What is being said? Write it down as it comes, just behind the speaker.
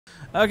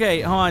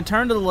Okay, hold on,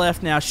 turn to the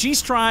left now.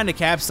 She's trying to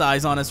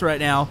capsize on us right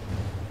now.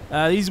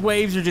 These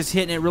waves are just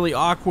hitting it really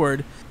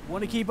awkward.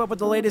 Want to keep up with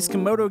the latest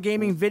Camodo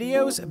Gaming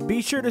videos?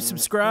 Be sure to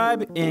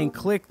subscribe and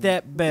click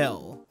that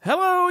bell.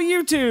 Hello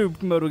YouTube,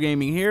 Camodo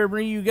Gaming here,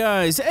 bringing you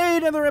guys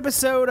another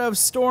episode of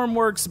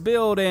Stormworks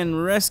Build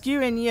and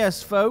Rescue. And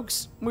yes,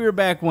 folks, we're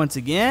back once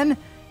again,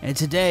 and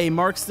today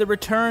marks the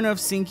return of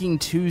Sinking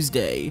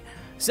Tuesday.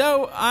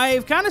 So,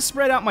 I've kind of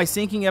spread out my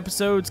sinking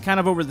episodes kind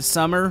of over the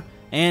summer,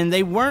 and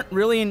they weren't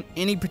really in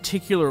any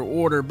particular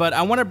order, but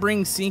I want to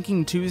bring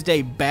Sinking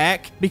Tuesday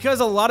back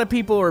because a lot of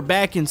people are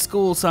back in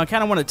school, so I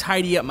kind of want to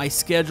tidy up my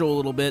schedule a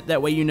little bit.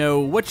 That way you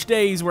know which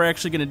days we're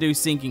actually going to do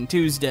Sinking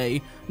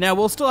Tuesday. Now,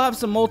 we'll still have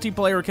some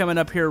multiplayer coming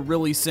up here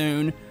really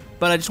soon,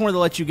 but I just wanted to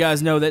let you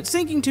guys know that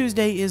Sinking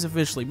Tuesday is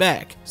officially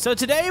back. So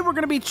today we're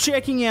going to be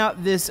checking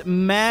out this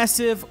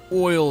massive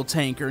oil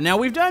tanker. Now,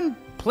 we've done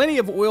plenty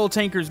of oil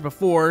tankers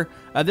before.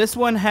 This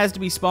one has to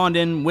be spawned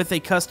in with a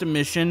custom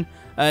mission.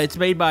 It's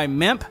made by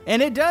MEMP,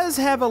 and it does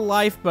have a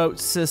lifeboat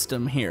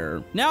system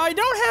here. Now, I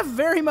don't have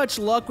very much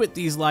luck with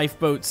these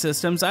lifeboat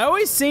systems. I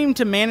always seem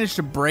to manage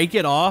to break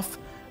it off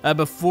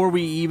before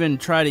we even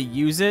try to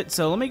use it.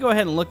 So let me go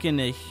ahead and look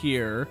into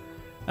here.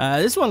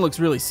 This one looks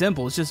really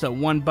simple. It's just a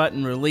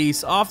one-button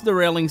release off the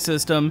railing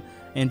system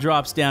and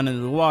drops down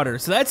into the water.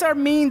 So that's our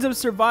means of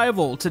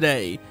survival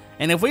today.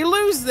 And if we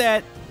lose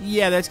that,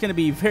 yeah, that's going to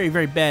be very,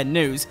 very bad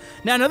news.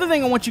 Now, another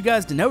thing I want you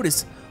guys to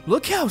notice,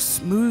 look how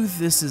smooth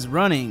this is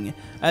running.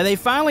 They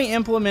finally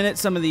implemented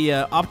some of the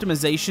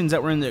optimizations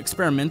that were in the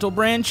experimental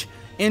branch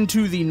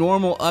into the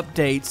normal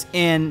updates,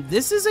 and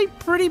this is a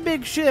pretty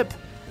big ship,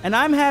 and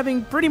I'm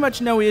having pretty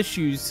much no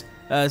issues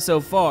so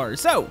far.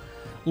 So,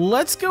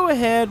 let's go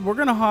ahead. We're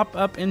going to hop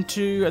up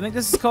into, I think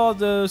this is called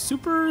the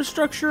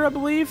superstructure, I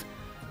believe.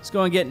 Let's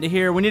go and get into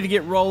here. We need to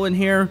get rolling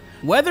here.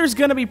 Weather's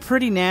going to be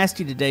pretty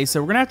nasty today, so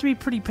we're going to have to be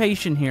pretty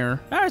patient here.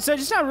 Alright, so I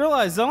just now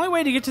realized the only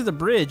way to get to the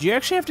bridge, you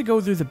actually have to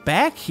go through the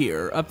back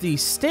here, up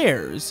these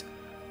stairs.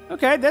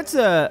 Okay, that's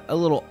a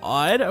little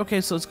odd. Okay,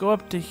 so let's go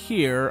up to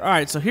here.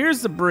 Alright, so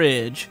here's the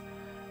bridge,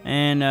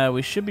 and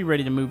we should be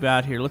ready to move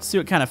out here. Let's see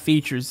what kind of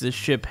features this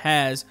ship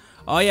has.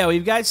 Oh yeah,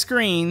 we've got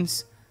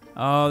screens.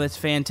 Oh, that's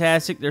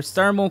fantastic. There's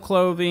thermal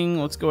clothing.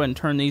 Let's go ahead and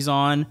turn these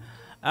on.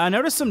 I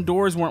noticed some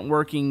doors weren't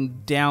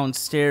working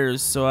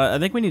downstairs, so I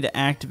think we need to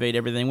activate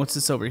everything. What's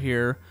this over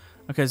here?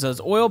 Okay, so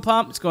it's oil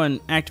pump. Let's go ahead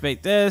and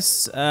activate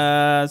this.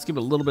 Let's give it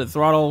a little bit of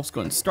throttle. Let's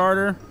go ahead and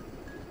starter.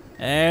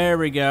 There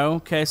we go.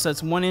 Okay, so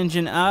that's one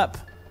engine up.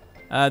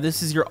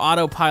 This is your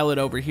autopilot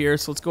over here,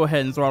 so let's go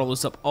ahead and throttle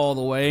this up all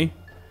the way.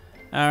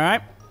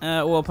 Alright,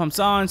 oil pump's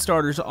on,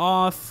 starter's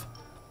off.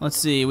 Let's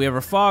see, we have our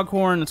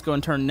foghorn. Let's go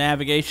and turn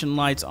navigation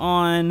lights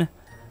on.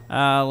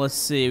 Let's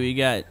see, we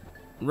got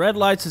red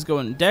lights is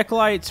going deck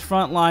lights,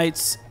 front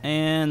lights,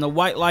 and the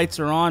white lights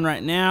are on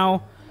right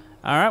now.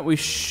 Alright, we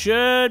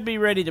should be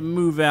ready to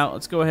move out.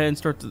 Let's go ahead and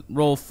start to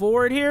roll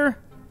forward here.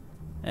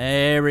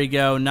 There we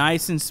go,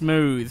 nice and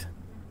smooth.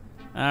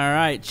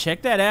 Alright,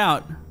 check that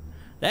out.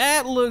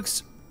 That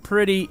looks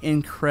pretty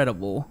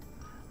incredible.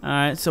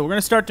 Alright, so we're going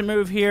to start to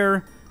move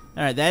here.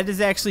 Alright, that is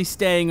actually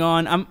staying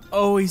on. I'm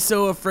always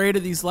so afraid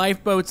of these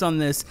lifeboats on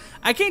this.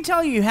 I can't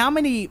tell you how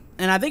many,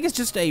 and I think it's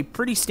just a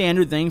pretty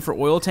standard thing for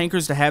oil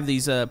tankers to have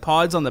these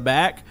pods on the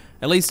back,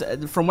 at least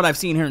from what I've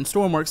seen here in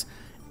Stormworks.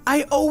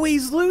 I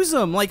always lose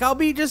them. Like, I'll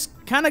be just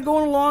kind of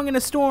going along in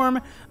a storm,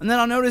 and then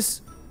I'll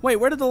notice, wait,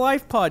 where did the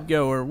life pod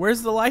go, or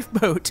where's the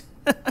lifeboat?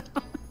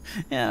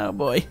 Oh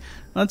boy.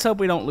 Let's hope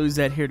we don't lose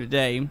that here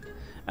today.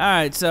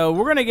 Alright, so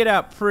we're going to get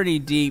out pretty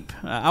deep.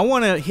 I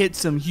want to hit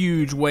some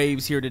huge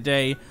waves here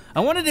today. I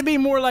want it to be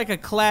more like a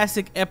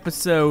classic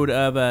episode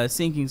of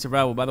Sinking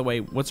Survival. By the way,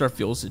 what's our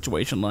fuel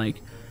situation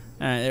like?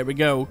 Alright, there we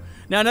go.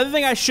 Now, another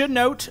thing I should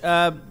note,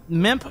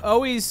 MEMP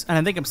always, and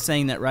I think I'm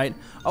saying that right,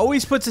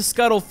 always puts a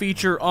scuttle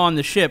feature on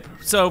the ship.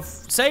 So,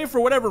 say for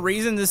whatever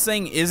reason this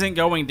thing isn't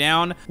going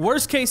down,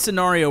 worst case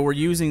scenario, we're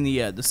using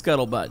the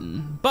scuttle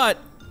button. But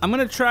I'm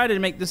going to try to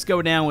make this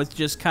go down with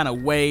just kind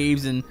of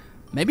waves, and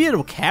maybe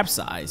it'll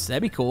capsize.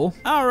 That'd be cool.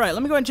 All right,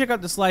 let me go ahead and check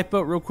out this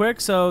lifeboat real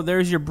quick. So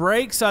there's your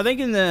brakes. So I'm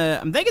thinking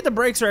the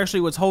brakes are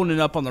actually what's holding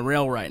it up on the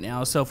rail right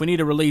now. So if we need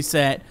to release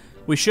that,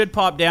 we should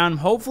pop down.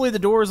 Hopefully the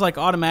door is like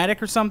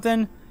automatic or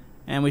something,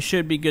 and we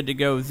should be good to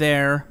go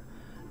there.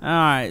 All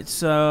right,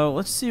 so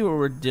let's see what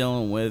we're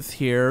dealing with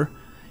here.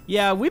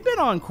 Yeah, we've been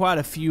on quite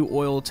a few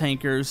oil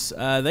tankers.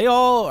 They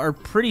all are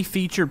pretty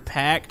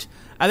feature-packed.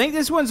 I think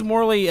this one's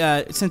morely,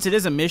 since it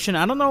is a mission,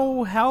 I don't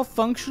know how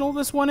functional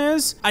this one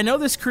is. I know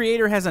this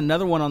creator has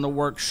another one on the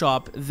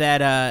workshop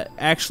that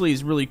actually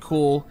is really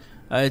cool.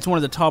 It's one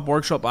of the top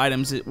workshop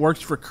items. It works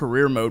for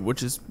career mode,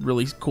 which is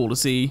really cool to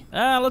see.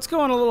 Let's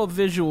go on a little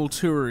visual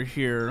tour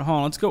here. Hold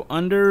on, let's go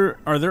under.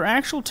 Are there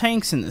actual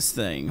tanks in this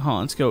thing? Hold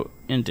on, let's go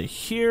into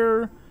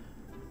here.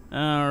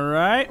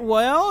 Alright,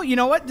 well, you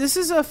know what? This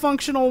is a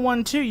functional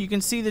one too. You can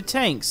see the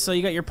tanks. So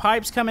you got your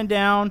pipes coming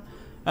down.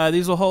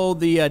 These will hold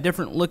the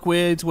different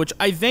liquids, which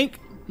I think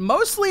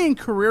mostly in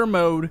career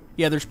mode,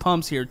 yeah, there's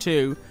pumps here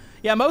too.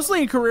 Yeah,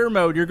 mostly in career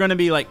mode, you're going to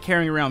be like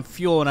carrying around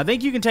fuel, and I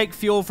think you can take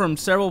fuel from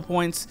several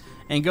points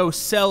and go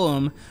sell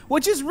them,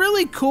 which is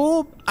really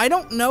cool. I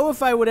don't know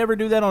if I would ever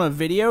do that on a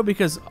video,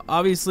 because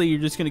obviously you're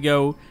just going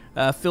to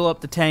go fill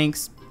up the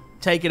tanks,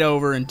 take it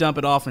over, and dump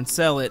it off and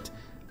sell it.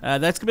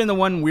 That's been the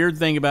one weird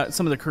thing about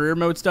some of the career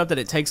mode stuff, that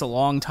it takes a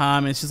long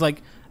time. And it's just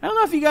like, I don't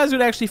know if you guys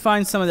would actually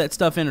find some of that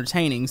stuff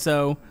entertaining.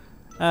 So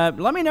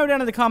let me know down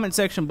in the comment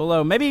section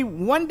below. Maybe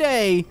one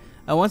day,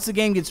 once the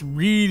game gets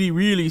really,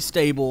 really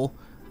stable,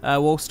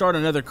 we'll start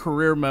another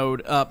career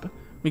mode up.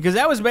 Because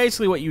that was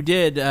basically what you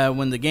did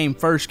when the game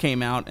first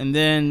came out. And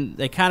then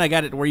they kind of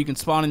got it to where you can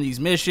spawn in these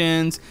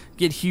missions,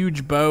 get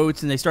huge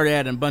boats, and they started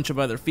adding a bunch of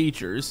other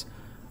features.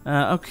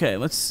 Okay,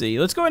 let's see.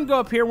 Let's go ahead and go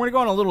up here. We're going to go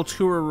on a little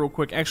tour real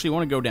quick. Actually, I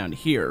want to go down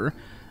here.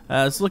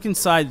 Let's look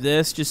inside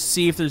this, just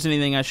see if there's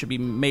anything I should be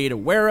made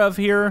aware of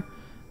here.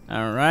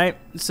 Alright,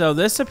 so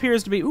this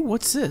appears to be... Ooh,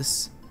 what's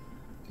this?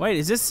 Wait,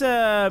 is this...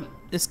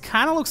 This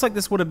kind of looks like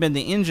this would have been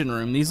the engine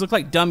room. These look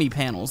like dummy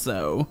panels,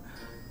 though.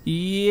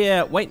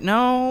 Yeah, wait,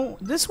 no.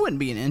 This wouldn't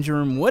be an engine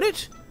room, would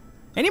it?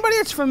 Anybody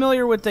that's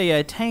familiar with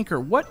a tanker,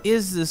 what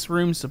is this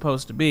room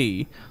supposed to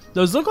be?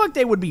 Those look like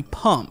they would be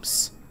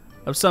pumps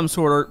of some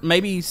sort, or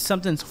maybe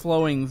something's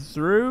flowing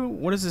through.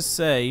 What does this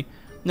say?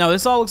 No,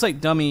 this all looks like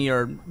dummy,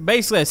 or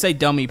basically I say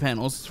dummy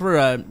panels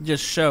for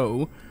just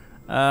show.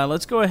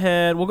 Let's go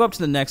ahead. We'll go up to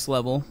the next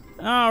level.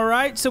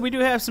 Alright, so we do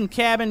have some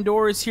cabin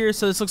doors here,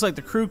 so this looks like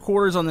the crew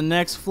quarters on the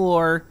next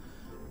floor.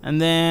 And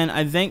then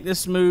I think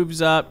this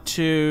moves up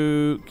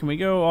to... Can we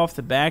go off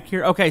the back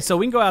here? Okay, so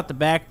we can go out the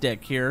back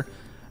deck here.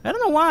 I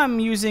don't know why I'm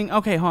using...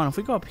 Okay, hold on. If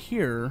we go up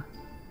here...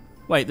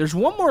 Wait, there's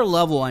one more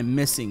level I'm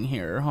missing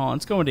here. Hold on,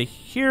 let's go into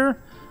here,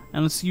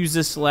 and let's use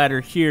this ladder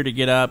here to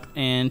get up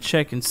and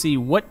check and see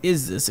what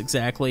is this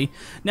exactly.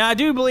 Now, I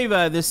do believe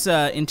this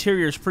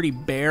interior is pretty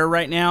bare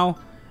right now,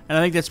 and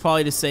I think that's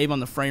probably to save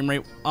on the frame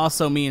rate.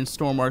 Also, me and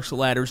Stormworks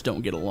ladders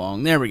don't get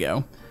along. There we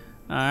go.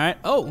 Alright.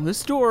 Oh,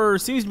 this door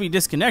seems to be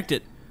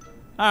disconnected.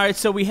 Alright,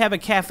 so we have a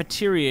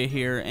cafeteria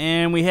here,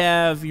 and we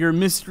have your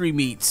mystery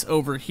meats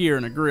over here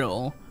in a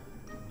grill.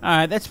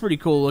 Alright, that's pretty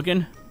cool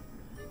looking.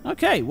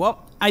 Okay,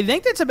 well, I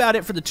think that's about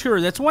it for the tour.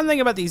 That's one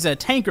thing about these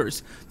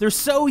tankers. They're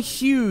so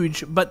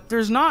huge, but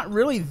there's not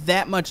really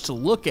that much to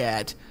look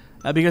at,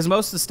 because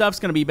most of the stuff's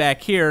going to be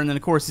back here, and then,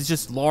 of course, it's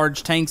just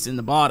large tanks in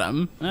the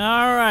bottom.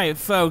 Alright,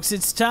 folks,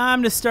 it's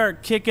time to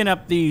start kicking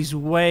up these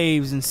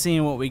waves and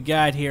seeing what we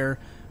got here.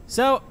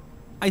 So,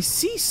 I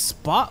see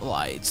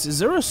spotlights. Is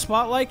there a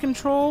spotlight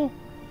control?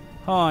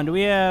 Hold on, do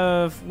we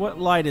have... What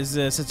light is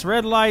this? It's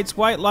red lights,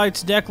 white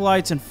lights, deck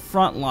lights, and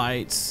front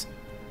lights.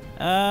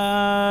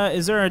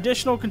 Is there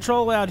additional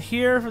control out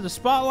here for the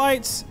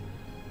spotlights?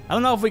 I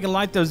don't know if we can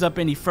light those up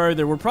any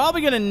further. We're probably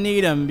going to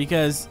need them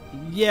because,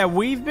 yeah,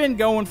 we've been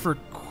going for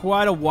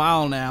quite a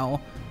while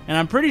now. And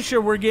I'm pretty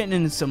sure we're getting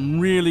into some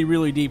really,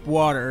 really deep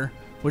water,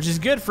 which is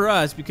good for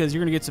us because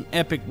you're going to get some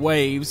epic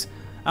waves.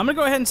 I'm going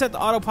to go ahead and set the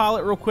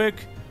autopilot real quick.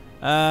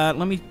 Let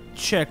me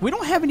check. We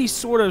don't have any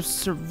sort of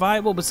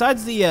survival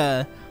besides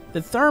the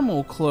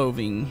thermal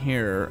clothing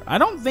here. I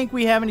don't think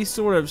we have any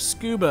sort of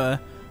scuba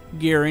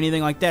gear or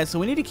anything like that, so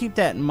we need to keep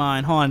that in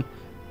mind. Hold on,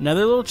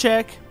 another little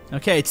check.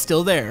 Okay, it's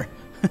still there.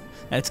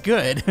 That's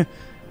good.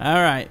 All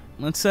right,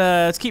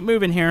 let's keep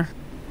moving here.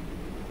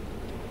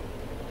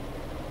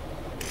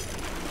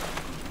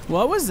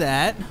 What was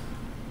that?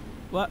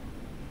 What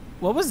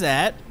was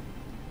that?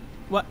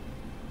 What?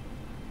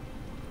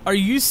 Are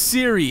you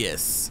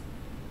serious?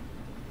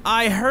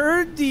 I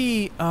heard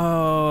the...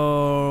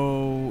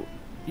 Oh,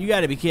 you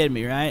got to be kidding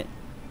me, right?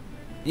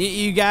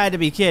 You got to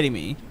be kidding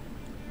me.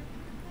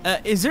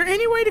 Is there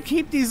any way to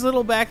keep these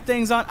little back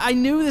things on? I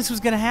knew this was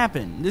going to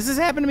happen. This has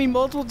happened to me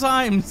multiple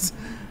times.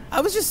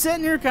 I was just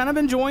sitting here kind of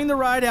enjoying the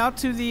ride out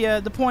to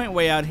the point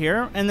way out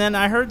here, and then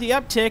I heard the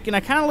uptick, and I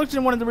kind of looked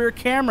at one of the rear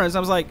cameras.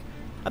 I was like,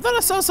 I thought I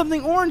saw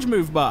something orange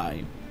move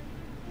by.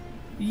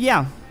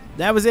 Yeah,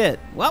 that was it.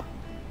 Well,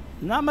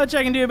 not much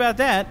I can do about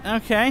that.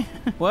 Okay.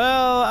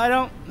 Well, I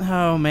don't...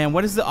 Oh, man,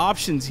 what is the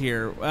options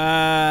here?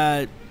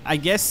 I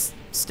guess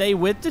stay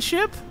with the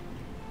ship?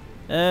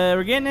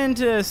 We're getting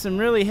into some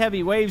really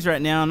heavy waves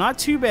right now. Not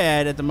too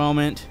bad at the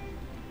moment.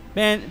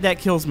 Man, that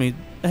kills me.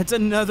 That's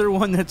another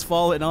one that's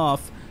fallen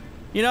off.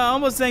 You know, I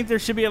almost think there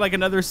should be like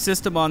another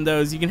system on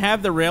those. You can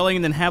have the railing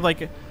and then have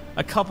like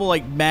a couple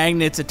like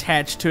magnets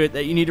attached to it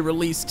that you need to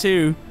release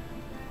too.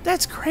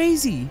 That's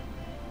crazy.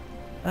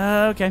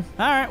 Okay.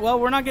 Alright, well,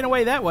 we're not getting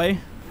away that way.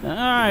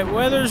 Alright,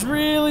 weather's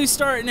really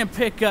starting to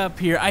pick up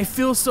here. I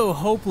feel so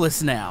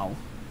hopeless now.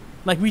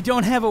 Like we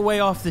don't have a way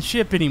off the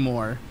ship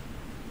anymore.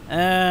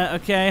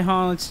 Okay, hold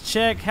on, let's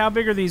check. How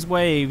big are these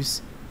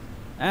waves?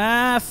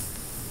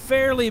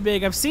 Fairly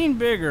big. I've seen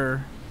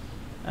bigger.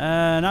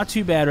 Not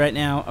too bad right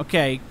now.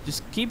 Okay,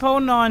 just keep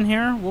holding on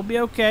here. We'll be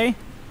okay.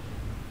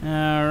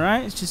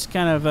 Alright, let's just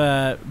kind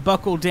of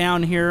buckle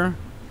down here.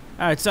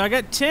 Alright, so I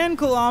got 10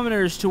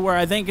 kilometers to where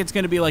I think it's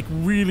going to be like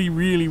really,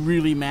 really,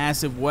 really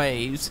massive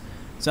waves.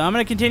 So I'm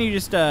going to continue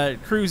just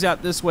cruise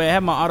out this way. I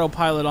have my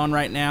autopilot on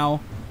right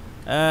now.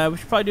 We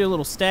should probably do a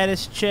little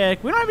status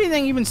check. We don't have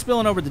anything even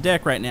spilling over the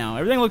deck right now.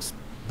 Everything looks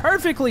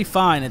perfectly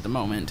fine at the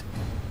moment.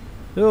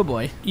 Oh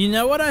boy. You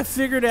know what I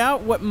figured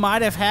out what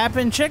might have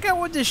happened? Check out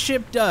what this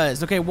ship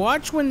does. Okay,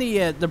 watch when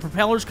the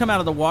propellers come out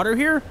of the water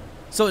here.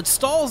 So it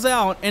stalls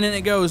out and then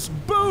it goes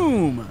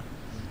boom.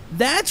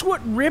 That's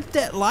what ripped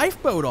that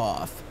lifeboat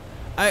off.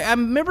 I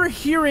remember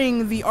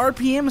hearing the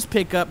RPMs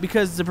pick up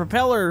because the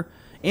propeller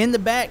in the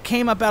back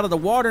came up out of the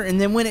water, and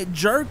then when it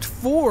jerked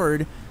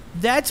forward,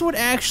 that's what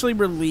actually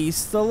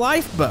released the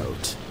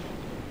lifeboat.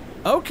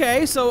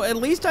 Okay, so at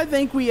least I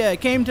think we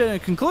came to a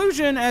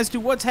conclusion as to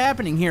what's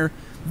happening here.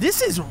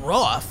 This is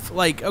rough.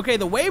 Like, okay,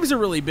 the waves are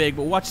really big,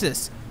 but watch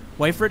this.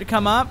 Wait for it to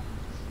come up.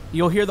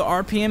 You'll hear the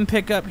RPM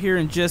pick up here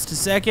in just a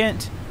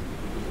second.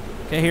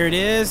 Okay, here it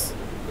is.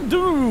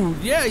 Dude,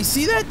 yeah, you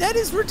see that? That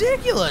is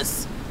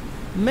ridiculous.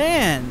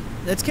 Man,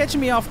 that's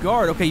catching me off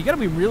guard. Okay, you gotta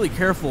be really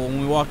careful when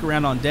we walk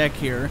around on deck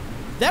here.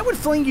 That would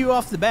fling you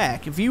off the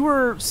back. If you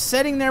were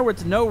sitting there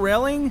with no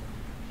railing,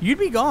 you'd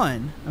be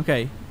gone.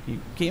 Okay,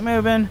 keep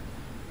moving.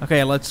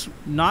 Okay, let's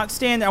not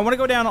stand there. I want to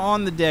go down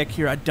on the deck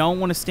here. I don't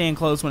want to stand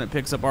close when it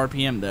picks up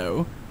RPM,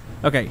 though.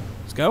 Okay,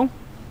 let's go.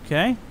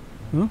 Okay.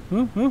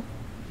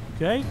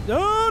 Okay.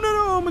 Oh, no,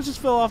 I almost just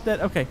fell off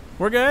that. Okay,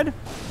 we're good.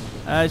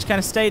 Just kind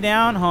of stay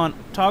down. Hold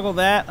on. Toggle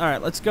that. All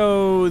right, let's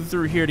go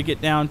through here to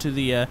get down to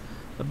the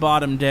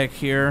bottom deck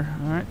here.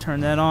 All right,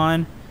 turn that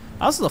on.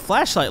 Also, the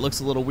flashlight looks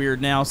a little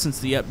weird now since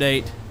the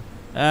update.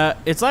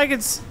 It's like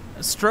it's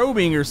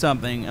strobing or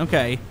something.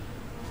 Okay.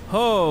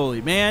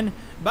 Holy man.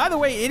 By the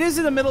way, it is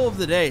in the middle of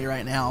the day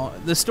right now.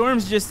 The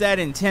storm's just that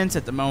intense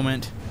at the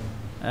moment.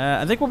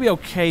 I think we'll be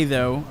okay,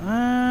 though.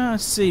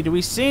 Let's see. Do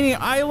we see any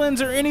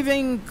islands or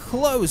anything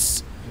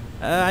close?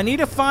 I need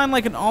to find,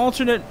 like, an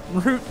alternate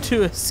route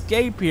to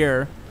escape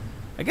here.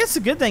 I guess the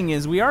good thing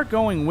is we are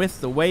going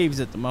with the waves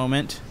at the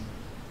moment.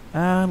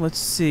 Let's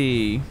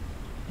see.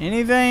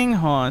 Anything?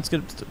 Hold on. Let's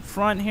get up to the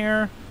front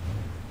here.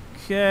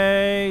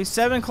 Okay.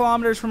 7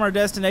 kilometers from our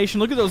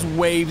destination. Look at those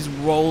waves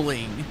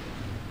rolling.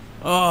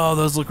 Oh,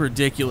 those look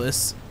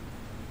ridiculous.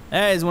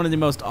 That is one of the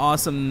most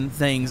awesome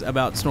things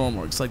about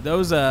Stormworks. Like,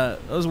 those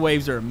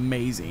waves are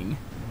amazing.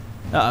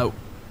 Uh-oh.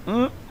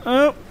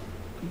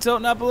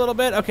 Tilting up a little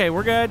bit. Okay,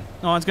 we're good.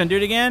 Oh, it's going to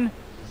do it again.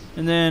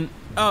 And then,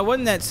 oh, it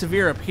wasn't that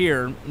severe up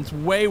here. It's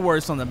way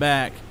worse on the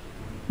back.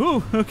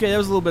 Whew, okay, that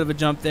was a little bit of a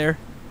jump there.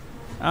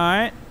 All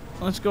right,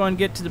 let's go and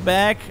get to the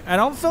back. I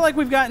don't feel like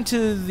we've gotten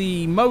to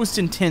the most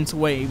intense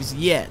waves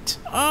yet.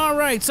 All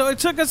right, so it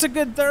took us a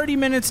good 30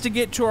 minutes to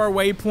get to our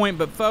waypoint,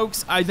 but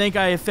folks, I think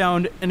I have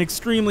found an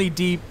extremely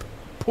deep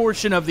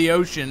portion of the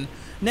ocean.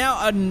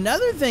 Now,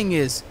 another thing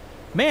is,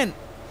 man,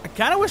 I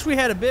kind of wish we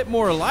had a bit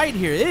more light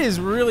here. It is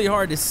really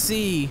hard to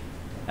see.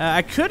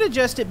 I could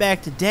adjust it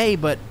back to day,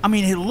 but, I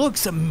mean, it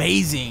looks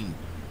amazing.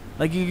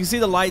 Like, you can see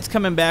the lights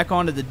coming back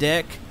onto the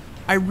deck.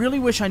 I really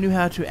wish I knew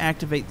how to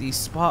activate these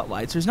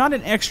spotlights. There's not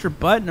an extra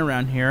button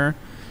around here.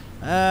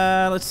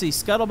 Let's see.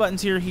 Scuttle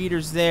buttons here,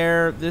 heaters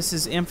there. This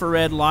is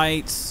infrared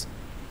lights.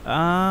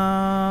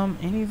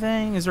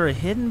 Anything? Is there a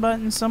hidden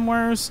button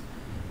somewheres?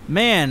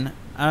 Man,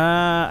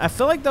 I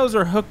feel like those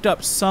are hooked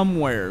up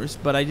somewheres,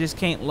 but I just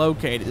can't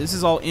locate it. This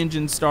is all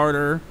engine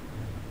starter,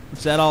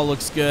 which that all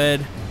looks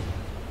good.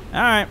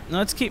 All right,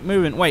 let's keep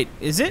moving. Wait,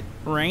 is it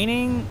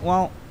raining?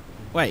 Well,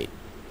 wait.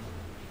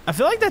 I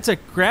feel like that's a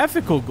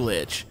graphical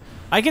glitch.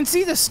 I can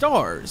see the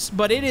stars,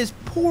 but it is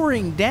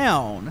pouring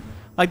down.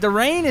 Like, the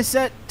rain is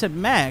set to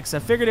max. I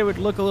figured it would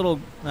look a little,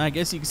 I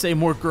guess you could say,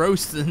 more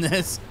gross than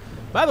this.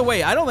 By the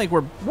way, I don't think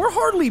we're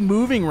hardly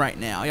moving right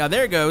now. Yeah,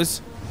 there it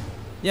goes.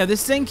 Yeah,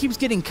 this thing keeps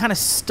getting kind of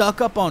stuck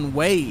up on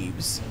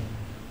waves.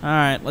 All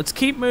right, let's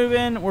keep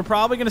moving. We're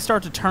probably going to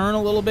start to turn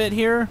a little bit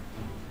here.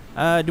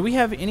 Do we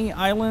have any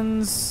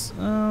islands?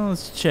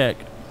 Let's check.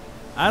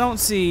 I don't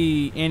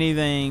see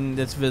anything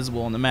that's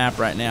visible on the map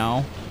right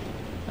now.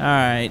 All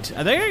right,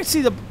 I think I can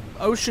see the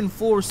ocean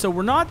floor, so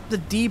we're not the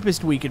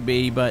deepest we could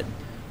be, but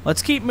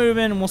let's keep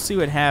moving and we'll see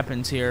what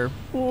happens here.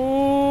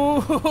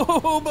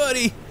 Oh,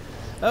 buddy.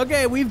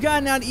 Okay, we've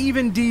gotten out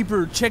even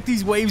deeper. Check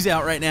these waves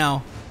out right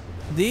now.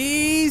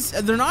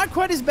 They're not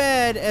quite as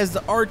bad as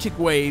the Arctic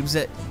waves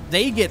that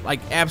they get,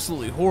 like,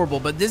 absolutely horrible,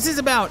 but this is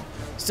about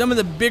some of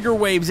the bigger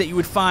waves that you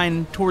would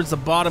find towards the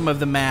bottom of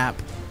the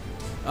map.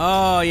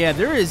 Oh, yeah,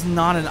 there is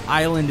not an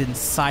island in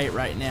sight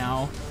right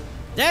now.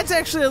 That's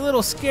actually a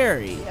little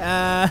scary. All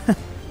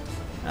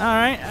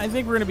right, I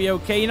think we're gonna be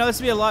okay. You know, this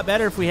would be a lot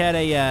better if we had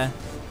a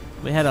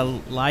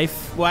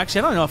life. Well, actually,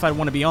 I don't know if I'd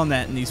want to be on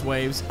that in these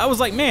waves. I was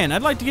like, man,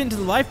 I'd like to get into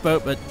the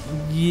lifeboat, but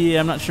yeah,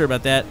 I'm not sure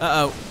about that.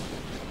 Uh-oh.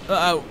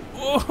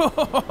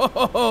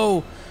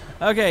 Whoa.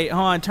 Okay,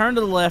 hold on. Turn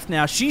to the left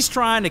now. She's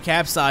trying to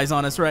capsize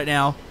on us right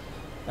now.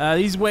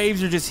 These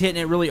waves are just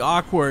hitting it really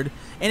awkward.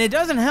 And it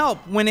doesn't help.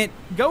 When it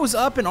goes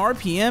up in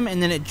RPM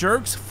and then it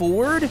jerks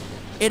forward,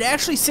 it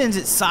actually sends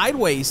it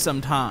sideways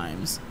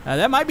sometimes.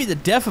 That might be the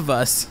death of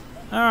us.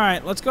 All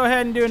right, let's go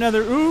ahead and do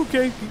another. Ooh,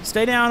 okay,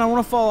 stay down. I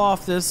want to fall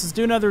off this. Let's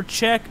do another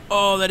check.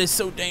 Oh, that is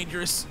so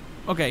dangerous.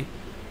 Okay.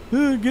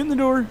 Get in the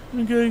door.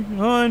 Okay,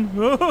 on.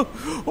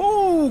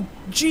 Oh,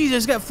 geez, I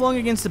just got flung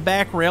against the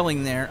back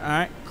railing there. All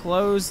right,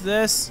 close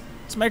this.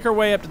 Let's make our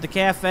way up to the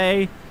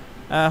cafe.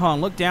 Hold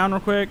on, look down real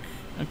quick.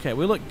 Okay,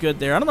 we look good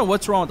there. I don't know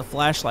what's wrong with the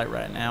flashlight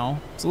right now.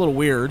 It's a little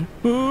weird.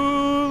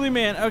 Holy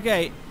man.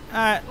 Okay,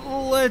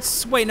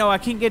 let's wait. No, I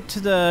can't get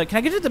to the. Can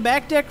I get to the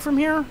back deck from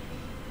here?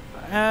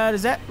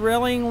 Does that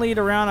railing lead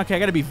around? Okay, I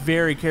got to be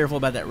very careful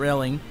about that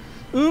railing.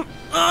 Oh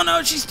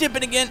no, she's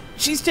tipping again.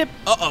 She's tipped.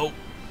 Uh-oh.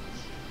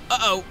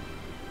 Uh-oh.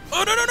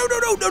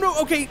 Oh,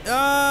 no. Okay,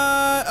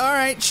 all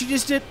right. She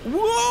just did.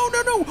 Whoa,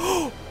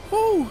 no.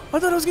 Oh, I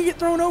thought I was going to get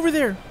thrown over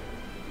there.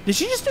 Did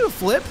she just do a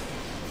flip?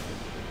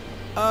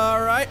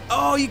 All right.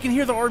 Oh, you can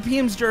hear the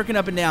RPMs jerking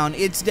up and down.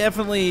 It's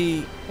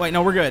definitely... Wait,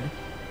 no, we're good.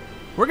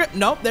 We're good.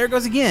 Nope, there it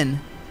goes again.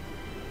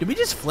 Did we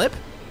just flip?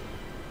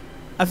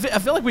 I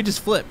feel like we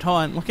just flipped.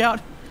 Hold on, look out.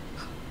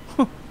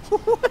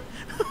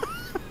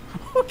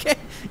 Okay,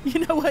 you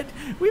know what?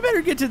 We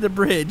better get to the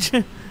bridge.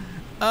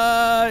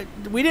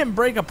 We didn't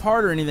break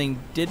apart or anything,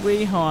 did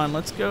we? Hold on,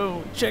 let's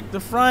go check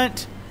the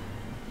front.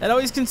 That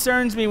always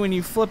concerns me when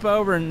you flip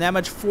over and that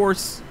much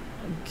force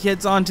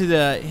hits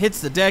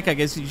the deck, I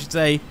guess you should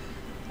say.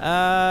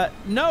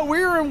 No,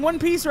 we're in one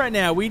piece right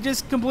now. We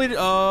just completed.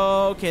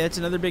 Oh, okay, that's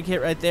another big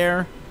hit right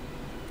there.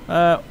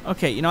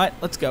 Okay, you know what?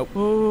 Let's go.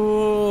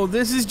 Oh,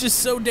 this is just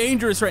so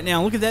dangerous right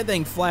now. Look at that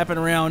thing flapping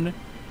around.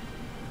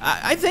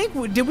 I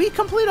think, did we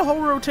complete a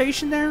whole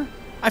rotation there?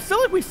 I feel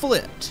like we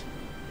flipped.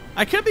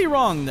 I could be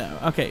wrong, though.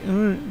 Okay,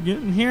 get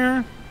in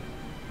here.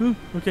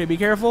 Okay, be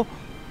careful.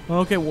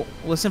 Okay, well,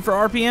 listen for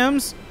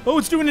RPMs. Oh,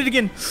 it's doing it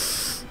again.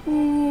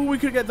 Ooh, we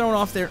could have got thrown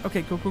off there.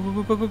 Okay,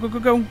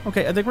 go.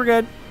 Okay, I think we're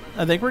good.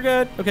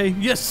 Okay,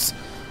 yes.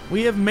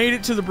 We have made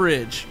it to the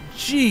bridge.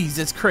 Jeez,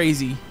 that's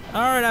crazy.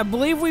 All right, I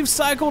believe we've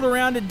cycled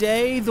around a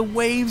day. The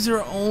waves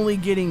are only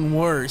getting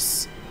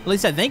worse. At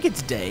least I think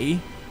it's day.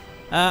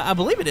 I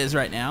believe it is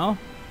right now.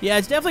 Yeah,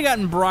 it's definitely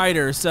gotten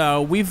brighter,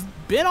 so we've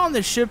been on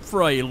the ship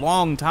for a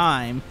long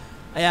time.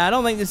 Yeah, I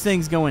don't think this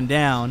thing's going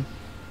down.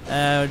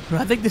 I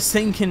think this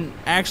thing can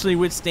actually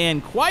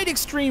withstand quite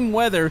extreme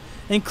weather,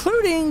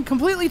 including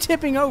completely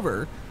tipping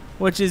over,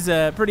 which is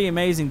pretty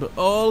amazing. But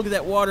oh, look at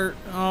that water.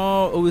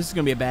 Oh, this is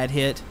going to be a bad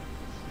hit.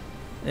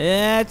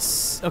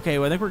 That's okay.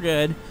 Well, I think we're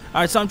good.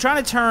 All right, so I'm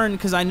trying to turn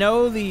because I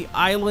know the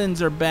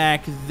islands are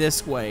back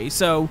this way.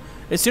 So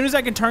as soon as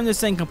I can turn this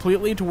thing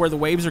completely to where the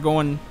waves are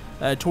going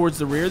towards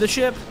the rear of the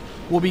ship,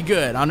 we'll be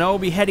good. I know we'll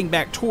be heading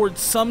back towards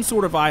some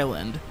sort of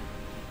island.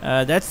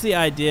 That's the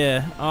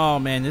idea. Oh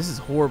man, this is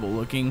horrible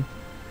looking.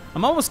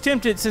 I'm almost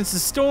tempted, since the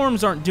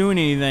storms aren't doing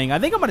anything, I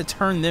think I'm going to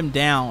turn them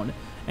down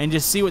and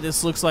just see what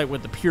this looks like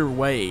with the pure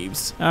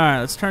waves. All right,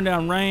 let's turn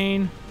down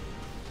rain.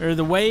 Or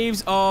the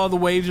waves. Oh, the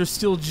waves are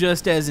still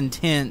just as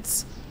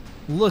intense.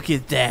 Look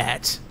at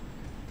that.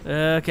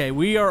 Okay,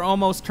 we are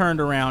almost turned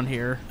around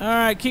here. All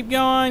right, keep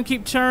going,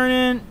 keep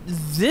turning.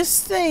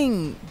 This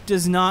thing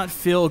does not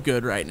feel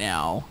good right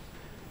now.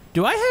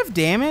 Do I have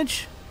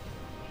damage?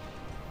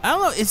 I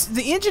don't know.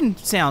 The engine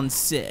sounds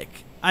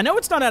sick. I know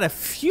it's not out of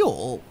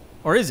fuel,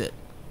 or is it?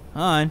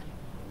 Hold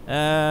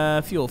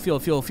on.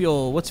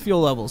 Fuel. What's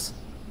fuel levels?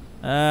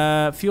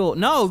 Fuel.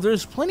 No,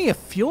 there's plenty of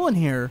fuel in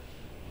here.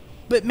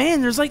 But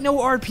man, there's like no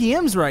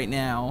RPMs right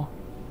now.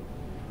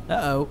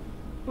 Uh-oh.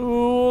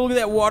 Oh, look at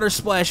that water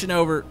splashing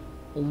over.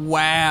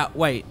 Wow.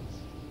 Wait.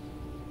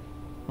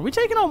 Are we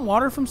taking on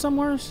water from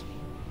somewheres?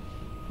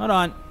 Hold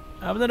on.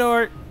 Open the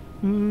door.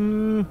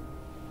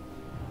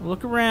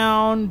 Look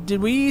around.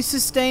 Did we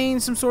sustain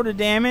some sort of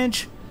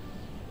damage?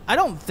 I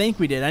don't think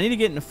we did. I need to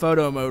get into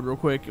photo mode real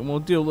quick, and we'll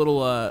do a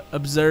little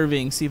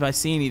observing, see if I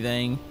see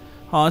anything.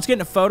 Hold on, let's get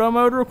into photo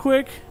mode real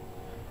quick.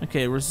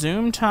 Okay,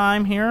 resume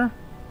time here.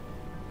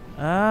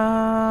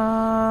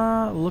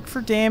 Look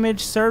for damage.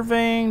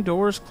 Surveying.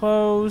 Doors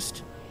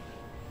closed.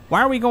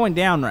 Why are we going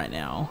down right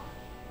now?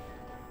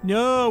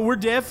 No, we're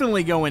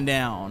definitely going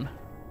down.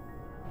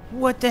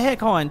 What the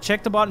heck? Hold on.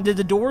 Check the bottom. Did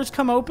the doors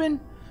come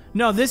open?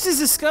 No, this is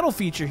a scuttle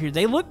feature here.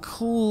 They look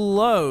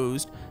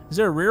closed. Is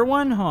there a rear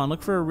one? Hold on.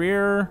 Look for a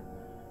rear.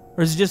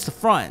 Or is it just the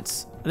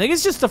fronts? I think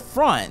it's just the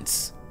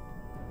fronts.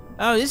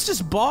 Oh, it's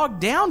just bogged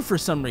down for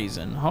some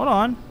reason. Hold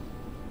on.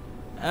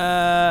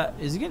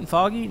 Is it getting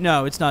foggy?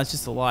 No, it's not. It's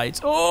just the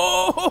lights.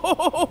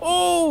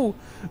 Oh,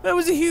 that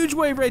was a huge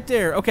wave right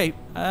there. Okay,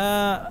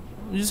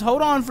 just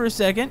hold on for a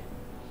second.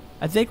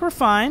 I think we're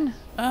fine.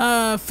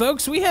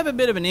 Folks, we have a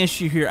bit of an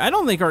issue here. I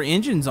don't think our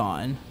engine's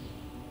on.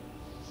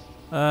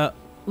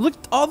 Look,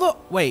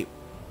 wait,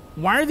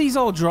 why are these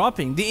all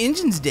dropping? The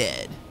engine's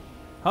dead.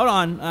 Hold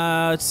on,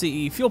 let's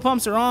see. Fuel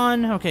pumps are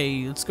on.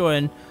 Okay, let's go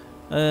ahead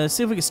and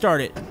see if we can start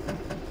it.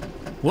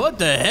 What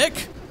the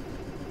heck?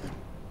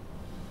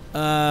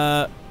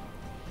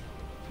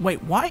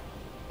 Wait, why?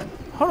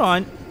 Hold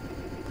on.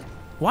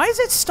 Why is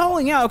it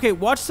stalling out? Okay,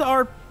 watch the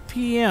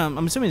RPM.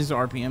 I'm assuming it's the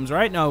RPMs,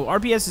 right? No,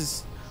 RPS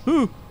is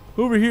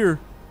over here.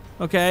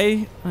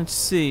 Okay, let's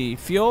see.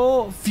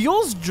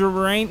 Fuel's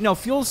drained. No,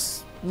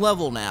 fuel's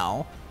level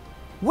now.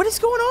 What is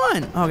going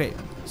on? Okay,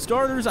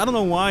 starters. I don't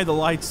know why the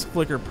lights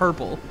flicker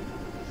purple.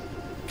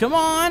 Come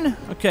on.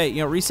 Okay,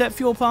 you know, reset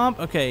fuel pump.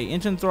 Okay,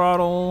 engine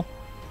throttle.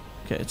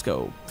 Okay, let's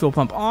go. Fuel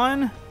pump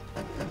on.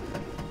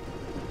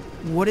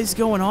 What is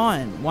going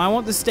on? Why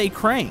won't this stay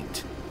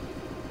cranked?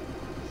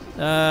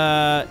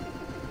 What?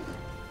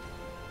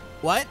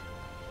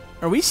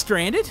 Are we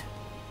stranded?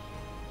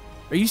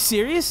 Are you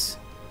serious?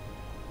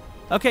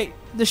 Okay,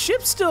 the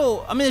ship's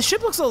still... I mean, the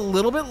ship looks a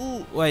little bit...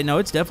 Wait, no,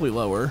 it's definitely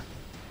lower.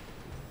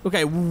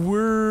 Okay,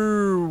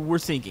 we're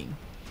sinking.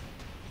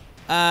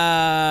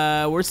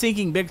 We're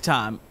sinking big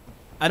time.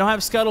 I don't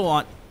have scuttle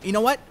on. You know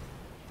what?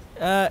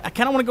 I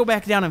kind of want to go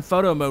back down in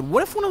photo mode.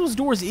 What if one of those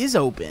doors is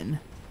open?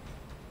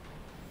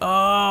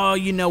 Oh,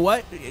 you know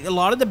what? A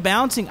lot of the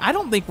bouncing... I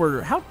don't think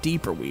we're... How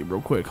deep are we,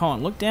 real quick? Hold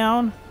on, look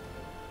down.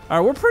 All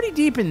right, we're pretty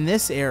deep in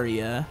this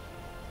area.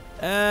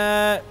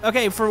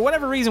 Okay, for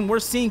whatever reason, we're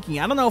sinking.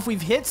 I don't know if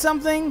we've hit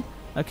something.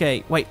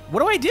 Okay, wait, what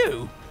do I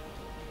do?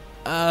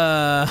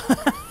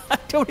 I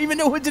don't even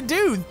know what to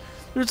do.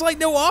 There's like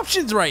no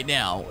options right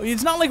now.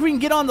 It's not like we can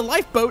get on the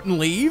lifeboat and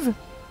leave.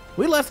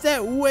 We left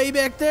that way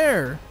back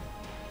there.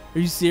 Are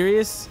you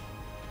serious?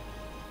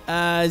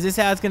 Is this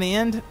how it's gonna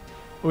end?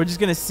 We're just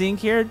gonna sink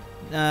here?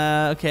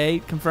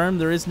 Okay, confirmed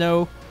there is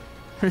no,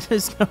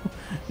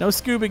 no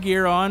scuba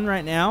gear on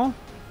right now.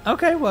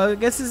 Okay, well, I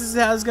guess this is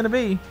how it's gonna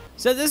be.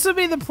 So this would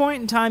be the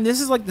point in time. This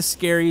is like the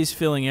scariest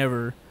feeling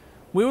ever.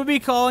 We would be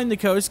calling the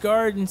Coast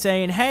Guard and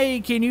saying,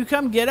 "Hey, can you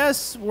come get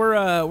us?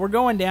 We're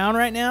going down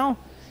right now."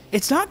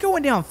 It's not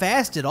going down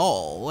fast at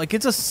all. Like,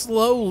 it's a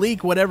slow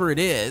leak, whatever it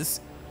is.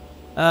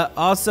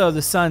 Also,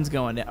 the sun's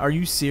going down. Are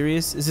you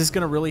serious? Is this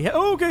gonna really hit?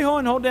 Oh, okay,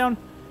 hold down.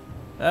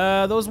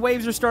 Those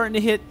waves are starting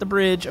to hit the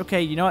bridge.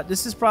 Okay, you know what?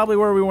 This is probably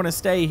where we want to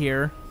stay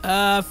here.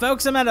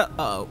 Folks, I'm at a...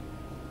 Uh-oh.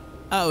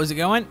 Oh, is it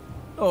going?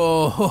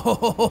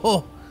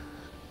 Oh,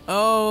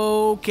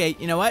 okay,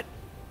 you know what?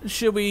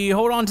 Should we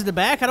hold on to the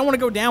back? I don't want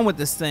to go down with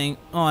this thing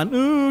on.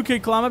 Okay,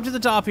 climb up to the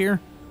top here.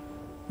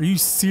 Are you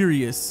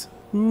serious?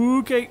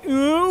 Okay.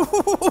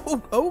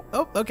 Oh,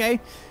 okay.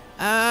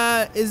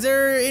 Is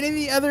there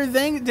any other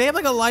thing? Do they have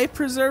like a life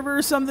preserver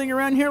or something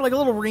around here? Like a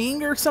little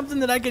ring or something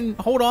that I can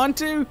hold on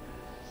to?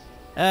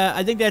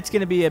 I think that's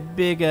going to be a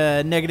big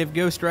negative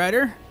Ghost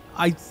Rider.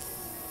 I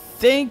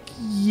think,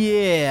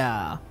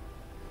 yeah.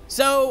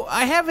 So,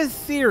 I have a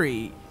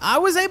theory. I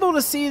was able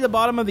to see the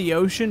bottom of the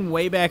ocean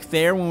way back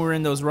there when we were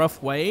in those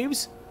rough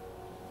waves.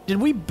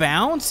 Did we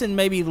bounce and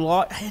maybe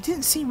lost? I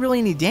didn't see really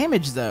any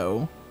damage,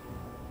 though.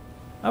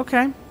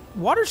 Okay.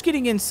 Water's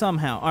getting in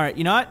somehow. All right,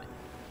 you know what?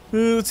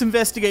 Let's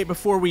investigate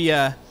before we,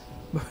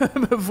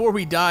 before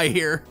we die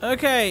here.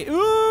 Okay.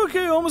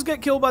 Okay, almost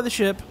got killed by the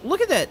ship.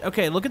 Look at that.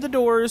 Okay, look at the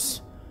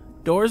doors.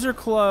 Doors are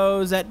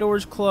closed. That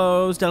door's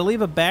closed. Did I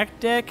leave a back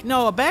deck?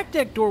 No, a back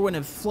deck door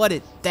wouldn't have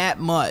flooded that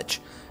much.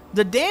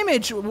 The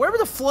damage, wherever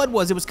the flood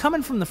was, it was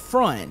coming from the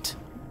front.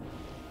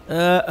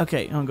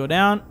 Okay, I'm gonna go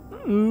down.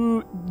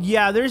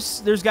 Yeah,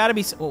 there's got to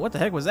be... Well, what the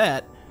heck was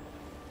that?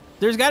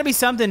 There's got to be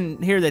something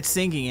here that's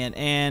sinking it,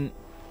 and...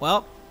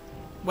 Well,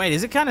 wait,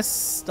 is it kind of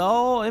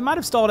stalled? It might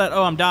have stalled out.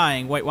 Oh, I'm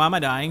dying. Wait, why am I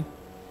dying?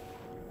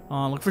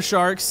 Oh, look for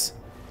sharks.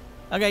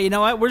 Okay, you know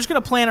what? We're just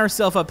gonna plant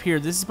ourselves up here.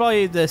 This is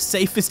probably the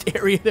safest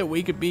area that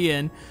we could be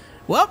in.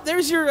 Well,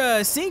 there's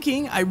your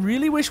sinking. I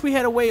really wish we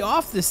had a way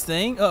off this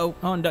thing. Uh-oh,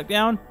 and duck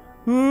down.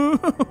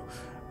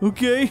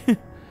 Okay.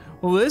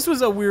 Well, this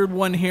was a weird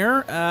one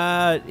here.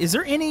 Is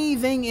there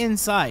anything in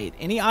sight?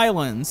 Any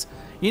islands?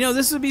 You know,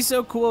 this would be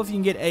so cool if you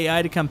can get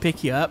AI to come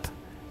pick you up,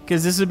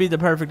 because this would be the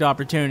perfect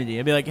opportunity.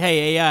 I'd be like,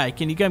 "Hey, AI,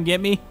 can you come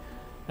get me?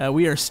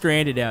 We are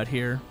stranded out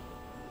here."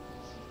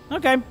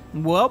 Okay,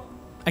 well,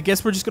 I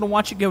guess we're just going to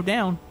watch it go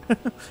down.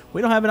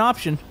 We don't have an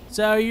option.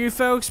 So, you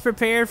folks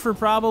prepared for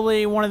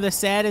probably one of the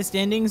saddest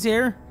endings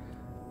here?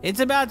 It's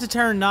about to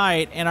turn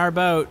night, and our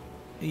boat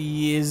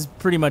is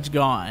pretty much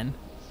gone.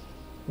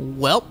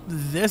 Well,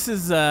 this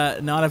is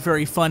not a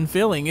very fun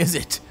feeling, is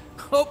it?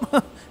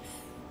 Oh,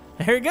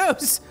 there it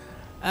goes.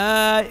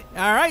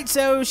 Alright,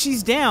 so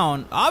she's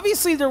down.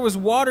 Obviously, there was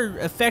water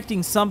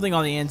affecting something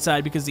on the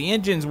inside because the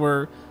engines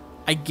were,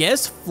 I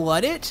guess,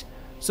 flooded.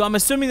 So I'm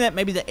assuming that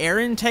maybe the air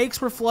intakes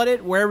were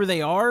flooded wherever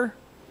they are.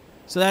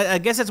 So that, I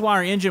guess that's why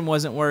our engine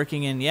wasn't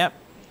working. And yep,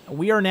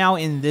 we are now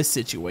in this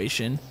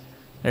situation.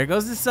 There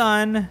goes the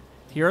sun.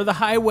 Here are the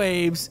high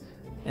waves.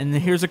 And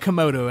here's a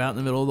Camodo out in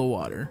the middle of the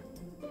water.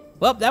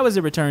 Well, that was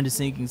a return to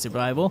sinking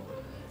survival.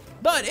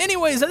 But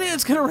anyways, I think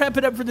that's going to wrap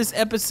it up for this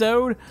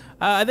episode.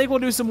 I think we'll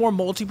do some more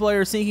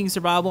multiplayer sinking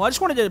survival. I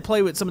just wanted to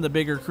play with some of the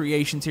bigger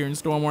creations here in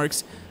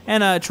Stormworks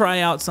and try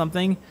out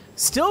something.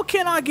 Still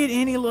cannot get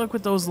any luck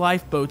with those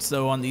lifeboats,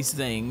 though, on these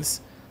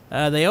things.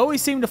 They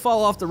always seem to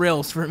fall off the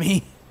rails for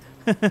me.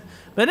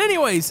 But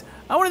anyways,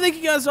 I want to thank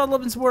you guys for all the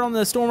love and support on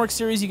the Stormworks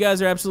series. You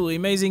guys are absolutely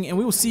amazing, and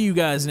we will see you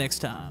guys next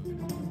time.